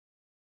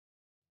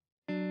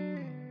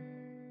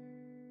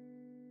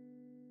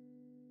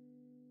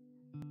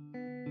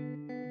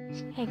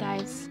Hey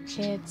guys,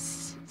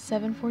 it's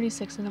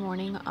 7:46 in the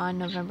morning on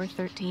November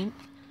 13th.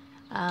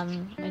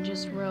 I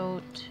just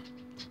wrote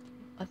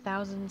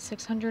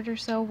 1,600 or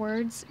so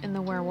words in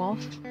the werewolf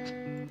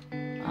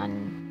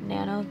on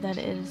Nano, that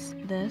is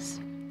this.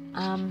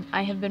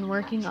 I have been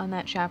working on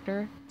that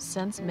chapter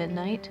since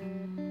midnight.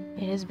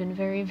 It has been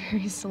very,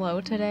 very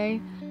slow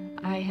today.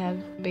 I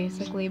have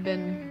basically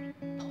been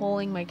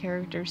pulling my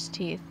characters'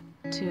 teeth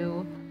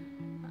to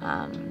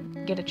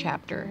get a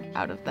chapter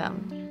out of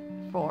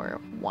them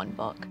for one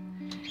book.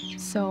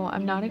 So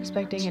I'm not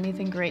expecting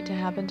anything great to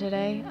happen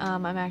today.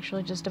 I'm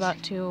actually just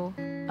about to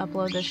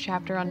upload this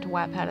chapter onto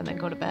Wattpad and then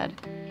go to bed.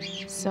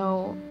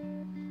 So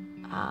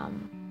I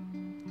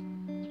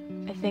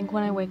think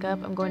when I wake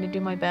up, I'm going to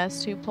do my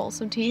best to pull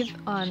some teeth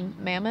on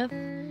Mammoth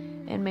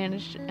and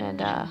manage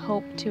and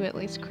hope to at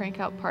least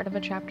crank out part of a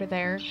chapter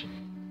there.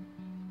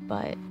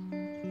 But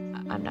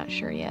I'm not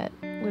sure yet.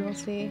 We will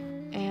see,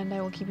 and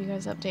I will keep you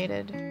guys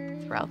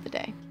updated throughout the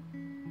day.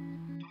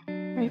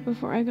 Right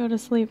before I go to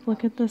sleep,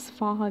 look at this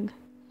fog.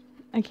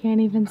 I can't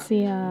even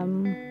see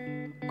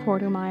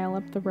quarter mile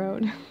up the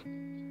road.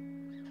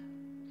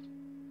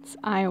 It's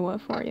Iowa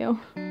for you.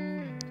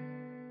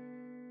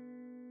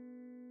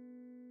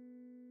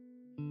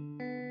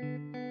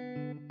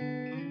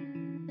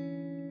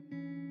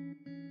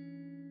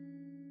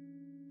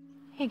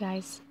 Hey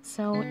guys,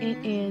 so it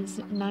is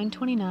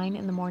 9:29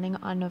 in the morning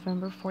on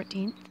November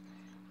 14th.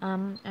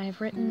 I've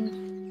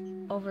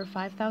written over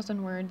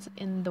 5,000 words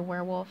in the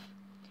werewolf.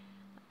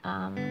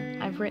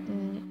 I've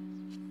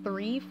written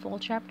 3 full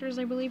chapters,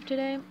 I believe,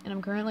 today, and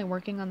I'm currently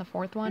working on the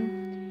 4th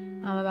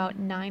one. I'm about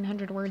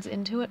 900 words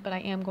into it, but I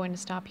am going to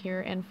stop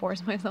here and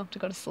force myself to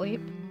go to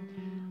sleep.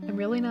 I'm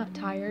really not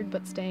tired,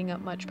 but staying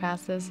up much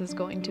past this is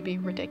going to be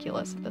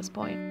ridiculous at this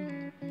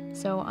point.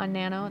 So on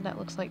Nano, that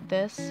looks like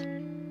this.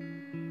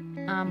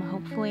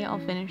 Hopefully I'll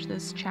finish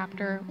this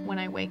chapter when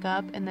I wake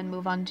up and then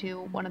move on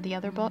to one of the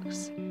other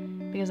books,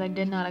 because I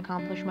did not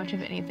accomplish much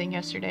of anything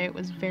yesterday. It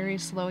was very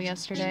slow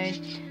yesterday,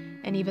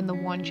 and even the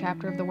one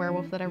chapter of the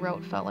werewolf that I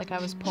wrote felt like I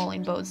was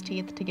pulling Bo's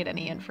teeth to get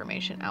any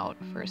information out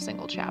for a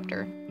single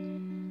chapter.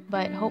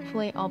 But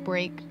hopefully I'll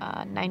break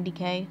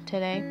 90k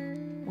today.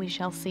 We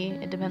shall see.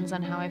 It depends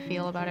on how I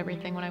feel about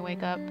everything when I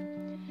wake up.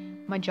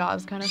 My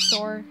jaw's kind of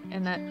sore,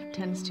 and that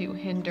tends to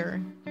hinder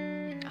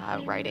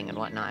writing and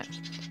whatnot.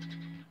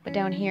 But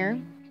down here,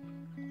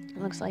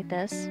 it looks like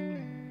this.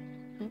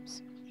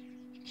 Oops.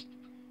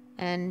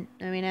 And,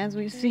 I mean, as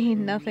we've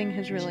seen, nothing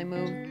has really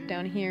moved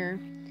down here.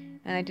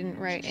 And I didn't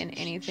write in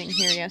anything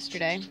here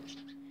yesterday.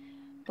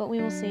 But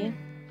we will see.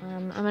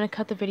 I'm going to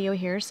cut the video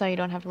here so you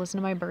don't have to listen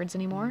to my birds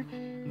anymore.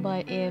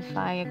 But if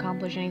I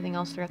accomplish anything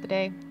else throughout the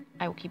day,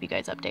 I will keep you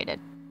guys updated.